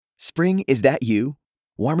Spring, is that you?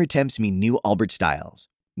 Warmer temps mean new Allbirds styles.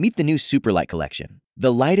 Meet the new Superlight collection,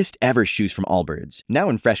 the lightest ever shoes from Allbirds, now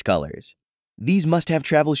in fresh colors. These must-have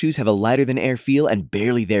travel shoes have a lighter-than-air feel and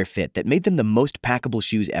barely there fit that made them the most packable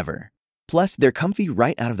shoes ever. Plus, they're comfy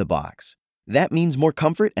right out of the box. That means more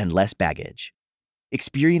comfort and less baggage.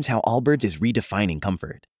 Experience how Allbirds is redefining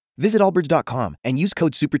comfort. Visit allbirds.com and use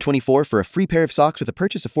code SUPER24 for a free pair of socks with a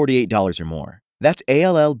purchase of $48 or more. That's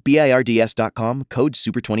ALLBIRDS.com, code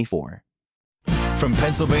SUPER24. From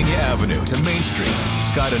Pennsylvania Avenue to Main Street,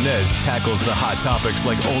 Scott ANEZ tackles the hot topics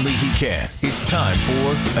like only he can. It's time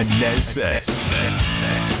for ANEZ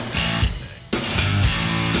SEZ.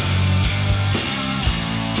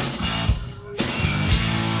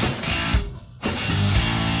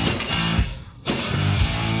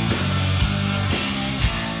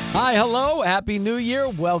 Hi, hello, Happy New Year.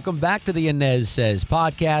 Welcome back to the ANEZ SEZ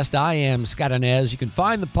podcast. I am Scott ANEZ. You can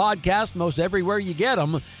find the podcast most everywhere you get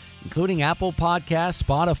them, including Apple Podcasts,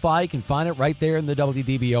 Spotify. You can find it right there in the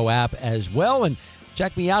WDBO app as well. And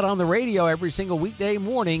check me out on the radio every single weekday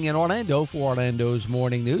morning in Orlando for Orlando's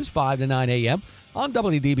Morning News, 5 to 9 a.m. on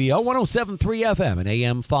WDBO 107.3 FM and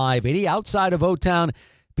AM 580. Outside of O-Town,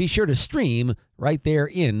 be sure to stream right there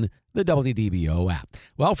in the WDBO app.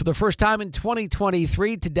 Well, for the first time in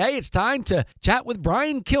 2023, today it's time to chat with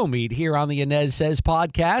Brian Kilmeade here on the ANEZ SEZ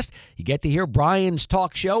podcast. You get to hear Brian's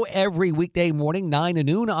talk show every weekday morning, 9 to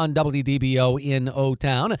noon on WDBO in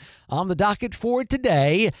O-Town. On the docket for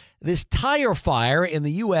today, this tire fire in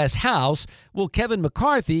the U.S. House. Will Kevin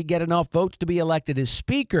McCarthy get enough votes to be elected as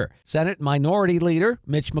Speaker? Senate Minority Leader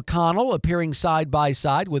Mitch McConnell appearing side by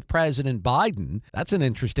side with President Biden. That's an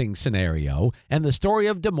interesting scenario. And the story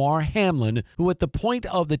of Damar Hamlin, who at the point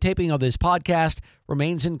of the taping of this podcast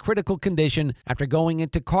remains in critical condition after going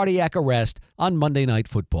into cardiac arrest on Monday Night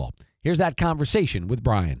Football. Here's that conversation with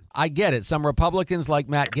Brian. I get it. Some Republicans like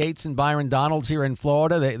Matt Gaetz and Byron Donalds here in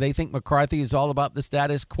Florida, they think McCarthy is all about the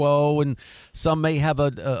status quo, and some may have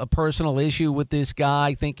a personal issue with this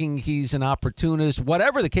guy, thinking he's an opportunist,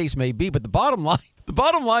 whatever the case may be. But the bottom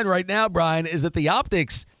line right now, Brian, is that the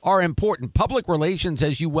optics are important. Public relations,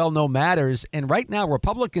 as you well know, matters. And right now,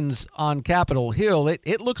 Republicans on Capitol Hill,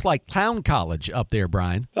 it looks like clown college up there,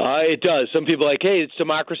 Brian. It does. Some people are like, hey, it's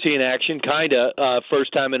democracy in action, kind of.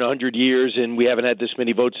 First time in 100 years, and we haven't had this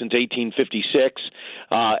many votes since 1856.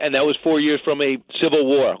 And that was 4 years from a civil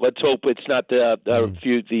war. Let's hope it's not the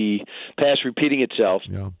past repeating itself.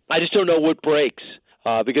 Yeah. I just don't know what breaks.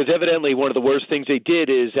 Because evidently one of the worst things they did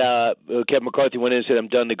is Kevin McCarthy went in and said, I'm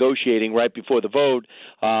done negotiating right before the vote.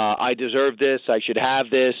 I deserve this. I should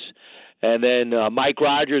have this. And then Mike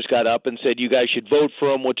Rogers got up and said, you guys should vote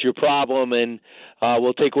for him. What's your problem? And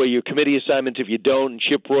we'll take away your committee assignments if you don't. And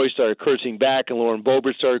Chip Roy started cursing back, and Lauren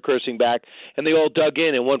Boebert started cursing back. And they all dug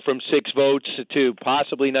in and went from 6 votes to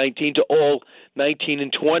possibly 19 to all 19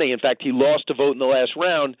 and 20. In fact, he lost a vote in the last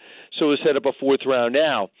round, so it set up a 4th round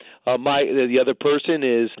now. The other person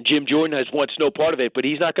is Jim Jordan wants no part of it, but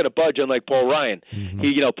he's not going to budge, unlike Paul Ryan.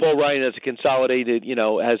 Mm-hmm. Paul Ryan has a consolidated,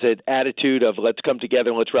 has an attitude of let's come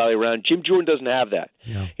together and let's rally around. Jim Jordan doesn't have that.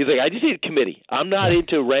 Yeah. He's like, I just need a committee. I'm not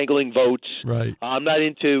into wrangling votes. Right. I'm not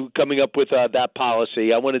into coming up with that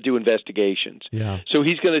policy. I want to do investigations. Yeah. So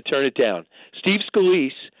he's going to turn it down. Steve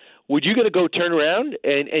Scalise. Would you going to go turn around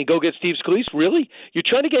and go get Steve Scalise? Really? You're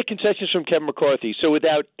trying to get concessions from Kevin McCarthy. So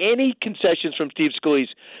without any concessions from Steve Scalise,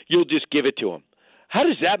 you'll just give it to him. How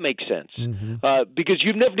does that make sense? Mm-hmm. Because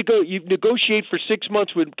you negotiate for 6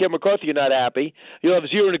 months with Kevin McCarthy, you're not happy. You'll have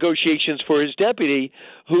 0 negotiations for his deputy,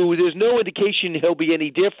 who there's no indication he'll be any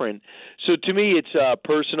different. So to me, it's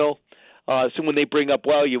personal. So when they bring up,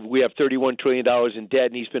 we have $31 trillion in debt,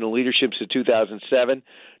 and he's been in leadership since 2007,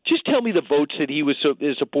 just tell me the votes that he was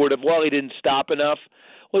supportive. Well, he didn't stop enough.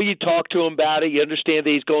 Well, you talk to him about it. You understand that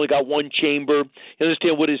he's only got one chamber. You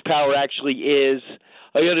understand what his power actually is.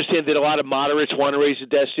 You understand that a lot of moderates want to raise the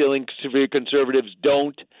debt ceiling, severe conservatives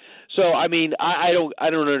don't. So, I mean, I don't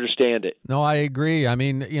understand it. No, I agree. I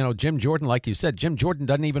mean, Jim Jordan, like you said, Jim Jordan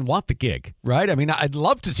doesn't even want the gig, right? I mean, I'd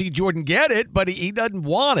love to see Jordan get it, but he doesn't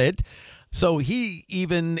want it. So he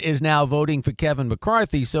even is now voting for Kevin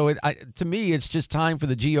McCarthy. So to me, it's just time for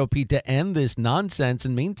the GOP to end this nonsense.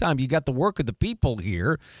 In the meantime, you got the work of the people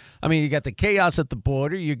here. I mean, you got the chaos at the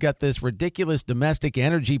border. You got this ridiculous domestic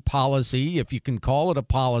energy policy, if you can call it a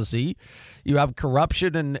policy. You have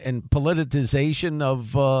corruption and politicization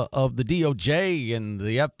of the DOJ and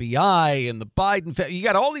the FBI and the Biden. You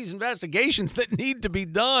got all these investigations that need to be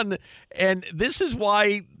done. And this is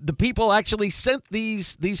why the people actually sent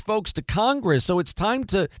these folks to Congress. So it's time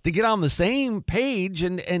to get on the same page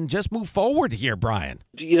and just move forward here, Brian.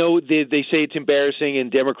 they say it's embarrassing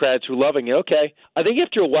and Democrats are loving it. Okay. I think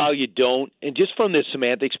after a while you don't. And just from the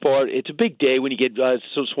semantics part, it's a big day when you get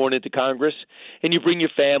sworn into Congress and you bring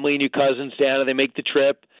your family and your cousins down and they make the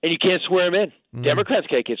trip and you can't swear them in. Democrats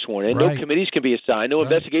can't get sworn in. Right. No committees can be assigned. No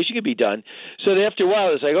investigation can be done. So after a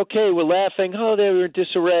while, it's like, okay, we're laughing. Oh, they were in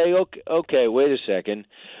disarray. Okay, wait a second.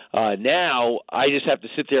 Now I just have to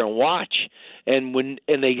sit there and watch. And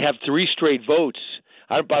they have 3 straight votes.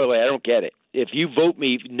 By the way, I don't get it. If you vote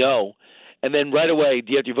me no, and then right away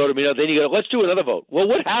you have to vote me no, then you go, let's do another vote. Well,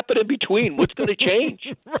 what happened in between? What's going to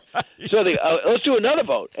change? Right. So let's do another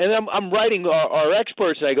vote. And I'm writing our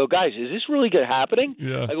experts, and I go, guys, is this really happening?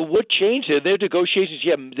 Yeah. I go, what changed? Their negotiations,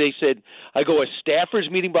 they said, I go, a staffers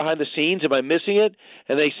meeting behind the scenes, am I missing it?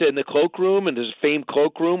 And they said in the cloakroom, and there's a famed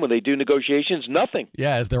cloakroom when they do negotiations, nothing.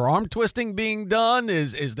 Yeah, is there arm twisting being done?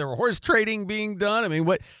 Is there horse trading being done?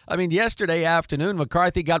 I mean, yesterday afternoon,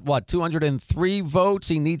 McCarthy got, 203 votes?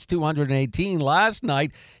 He needs 218. Last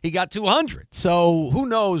night, he got 200. So who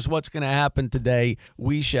knows what's going to happen today?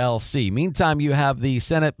 We shall see. Meantime, you have the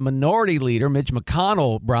Senate Minority Leader, Mitch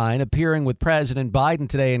McConnell, Brian, appearing with President Biden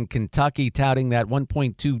today in Kentucky, touting that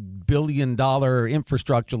 $1.2 billion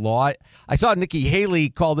infrastructure law. I saw Nikki Haley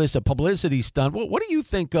call this a publicity stunt. What do you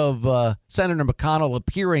think of Senator McConnell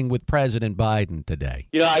appearing with President Biden today?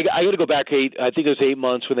 I got to go back I think it was 8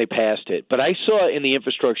 months when they passed it. But I saw in the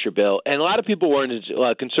infrastructure bill, and a lot of people weren't,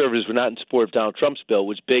 conservatives were not in support of Donald Trump's bill,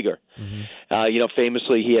 was bigger. Mm-hmm.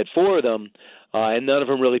 Famously, he had 4 of them. And none of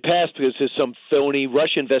them really passed because there's some phony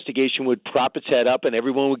Russia investigation would prop its head up and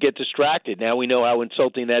everyone would get distracted. Now we know how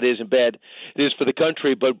insulting that is and bad it is for the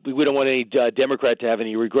country, but we don't want any Democrat to have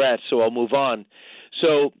any regrets, so I'll move on.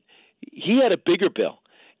 So he had a bigger bill,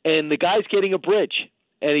 and the guy's getting a bridge,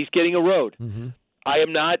 and he's getting a road. Mm-hmm. I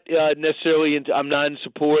am not I'm not in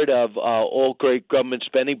support of all great government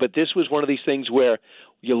spending, but this was one of these things where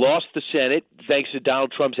you lost the Senate thanks to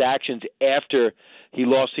Donald Trump's actions after he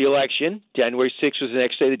lost the election. January 6th was the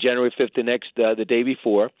next day, the January 5th the day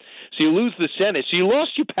before. So you lose the Senate. So you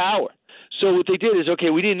lost your power. So what they did is, okay,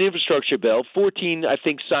 we need an infrastructure bill. 14, I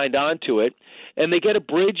think, signed on to it. And they get a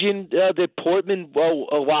bridge in that Portman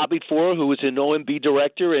lobbied for, who was an OMB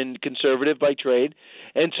director and conservative by trade.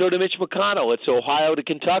 And so did Mitch McConnell. It's Ohio to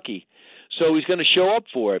Kentucky. So he's going to show up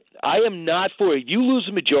for it. I am not for it. You lose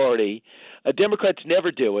a majority. Democrats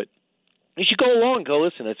never do it. You should go along and go,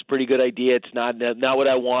 listen, that's a pretty good idea. It's not what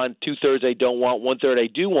I want. 2/3 I don't want. 1/3 I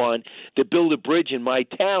do want. To build a bridge in my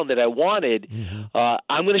town that I wanted,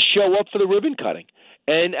 I'm going to show up for the ribbon cutting.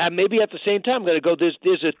 And maybe at the same time, I'm going to go,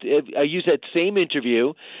 I use that same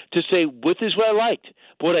interview to say, this is what I liked.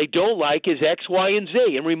 But what I don't like is X, Y, and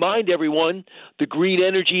Z. And remind everyone the green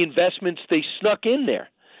energy investments they snuck in there.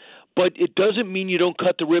 But it doesn't mean you don't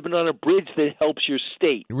cut the ribbon on a bridge that helps your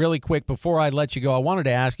state. Really quick, before I let you go, I wanted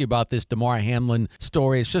to ask you about this Damar Hamlin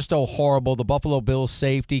story. It's just so horrible. The Buffalo Bills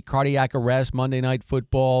safety, cardiac arrest, Monday Night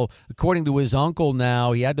Football. According to his uncle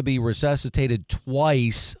now, he had to be resuscitated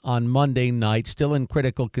twice on Monday night, still in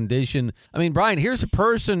critical condition. I mean, Brian, here's a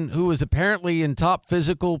person who is apparently in top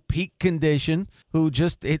physical peak condition, who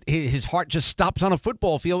his heart just stops on a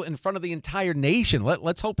football field in front of the entire nation.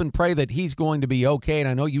 Let's hope and pray that he's going to be okay. And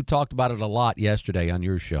I know you talked about it a lot yesterday on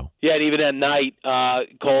your show. Yeah, and even at night,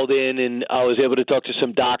 called in, and I was able to talk to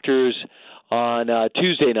some doctors on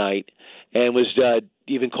Tuesday night, and was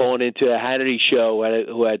even calling into a Hannity show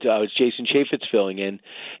who had Jason Chaffetz filling in.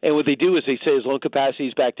 And what they do is they say his lung capacity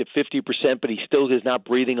is back to 50%, but he still is not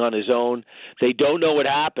breathing on his own. They don't know what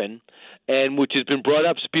happened, and which has been brought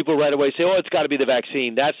up. So people right away say, "Oh, it's got to be the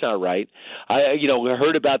vaccine." That's not right. I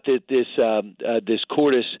heard about this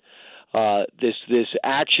Cordis. This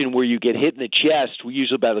action where you get hit in the chest,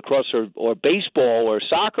 usually by lacrosse or baseball or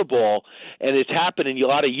soccer ball, and it's happened in a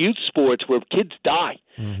lot of youth sports where kids die,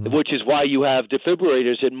 which is why you have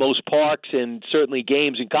defibrillators at most parks and certainly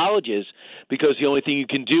games in colleges, because the only thing you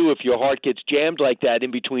can do if your heart gets jammed like that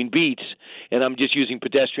in between beats, and I'm just using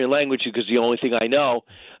pedestrian language because the only thing I know,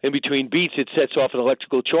 in between beats it sets off an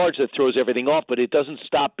electrical charge that throws everything off, but it doesn't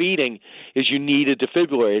stop beating, is you need a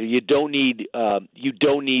defibrillator. You don't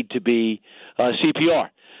need to be CPR.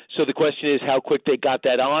 So the question is how quick they got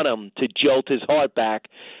that on him to jolt his heart back.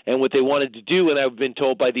 And what they wanted to do, and I've been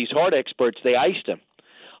told by these heart experts, they iced him.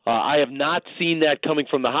 I have not seen that coming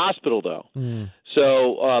from the hospital, though.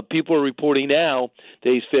 So people are reporting now,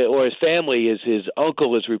 his family, his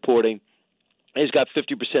uncle is reporting, he's got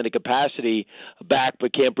 50% of capacity back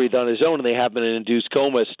but can't breathe on his own, and they have him in an induced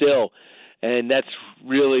coma still. And that's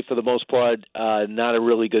really, for the most part, not a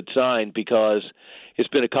really good sign, because it's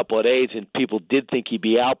been a couple of days and people did think he'd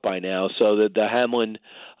be out by now. So the Hamlin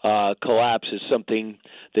collapse is something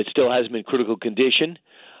that still hasn't been critical condition.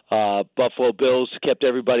 Buffalo Bills kept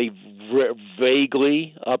everybody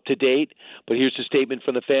vaguely up to date, but here's a statement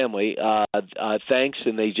from the family. Thanks,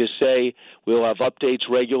 and they just say we'll have updates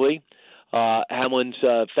regularly. Hamlin's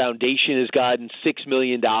foundation has gotten $6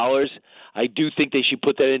 million. I do think they should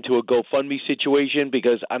put that into a GoFundMe situation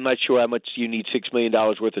because I'm not sure how much you need $6 million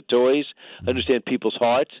worth of toys. I understand people's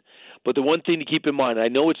hearts. But the one thing to keep in mind, I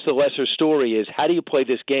know it's the lesser story, is how do you play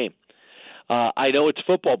this game? I know it's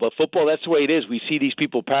football, but football, that's the way it is. We see these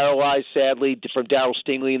people paralyzed, sadly, from Darryl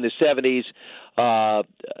Stingley in the 70s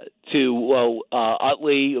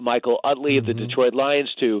to Michael Utley of the Detroit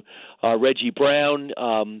Lions, to Reggie Brown.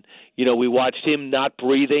 We watched him not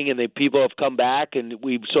breathing, and the people have come back, and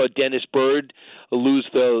we saw Dennis Byrd lose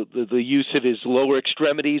the use of his lower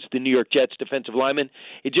extremities, the New York Jets defensive lineman.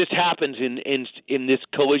 It just happens in this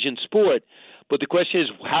collision sport. But the question is,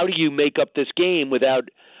 how do you make up this game without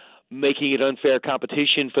making it unfair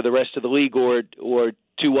competition for the rest of the league or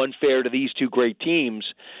too unfair to these two great teams?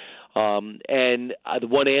 The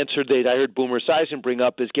one answer that I heard Boomer Esiason bring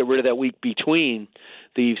up is get rid of that week between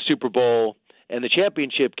the Super Bowl and the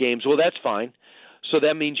championship games. Well, that's fine. So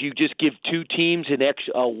that means you just give two teams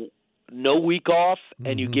no week off,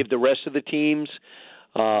 and you give the rest of the teams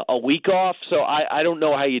a week off. So I don't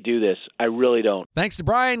know how you do this. I really don't. Thanks to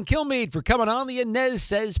Brian Kilmeade for coming on the ANEZ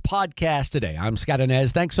SEZ podcast today. I'm Scott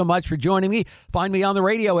ANEZ. Thanks so much for joining me. Find me on the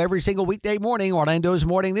radio every single weekday morning, Orlando's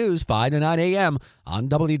Morning News, 5 to 9 a.m. on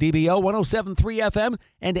WDBO 107.3 FM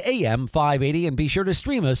and AM 580. And be sure to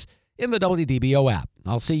stream us in the WDBO app.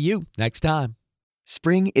 I'll see you next time.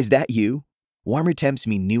 Spring, is that you? Warmer temps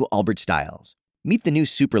mean new Allbirds styles. Meet the new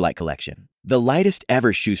Superlight collection, the lightest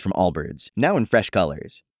ever shoes from Allbirds, now in fresh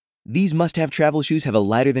colors. These must-have travel shoes have a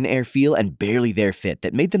lighter-than-air feel and barely-there fit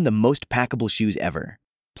that made them the most packable shoes ever.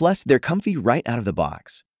 Plus, they're comfy right out of the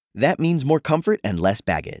box. That means more comfort and less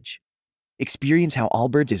baggage. Experience how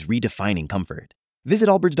Allbirds is redefining comfort. Visit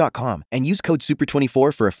allbirds.com and use code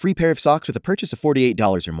SUPER24 for a free pair of socks with a purchase of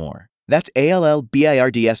 $48 or more. That's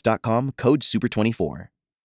ALLBIRDS.com, code SUPER24.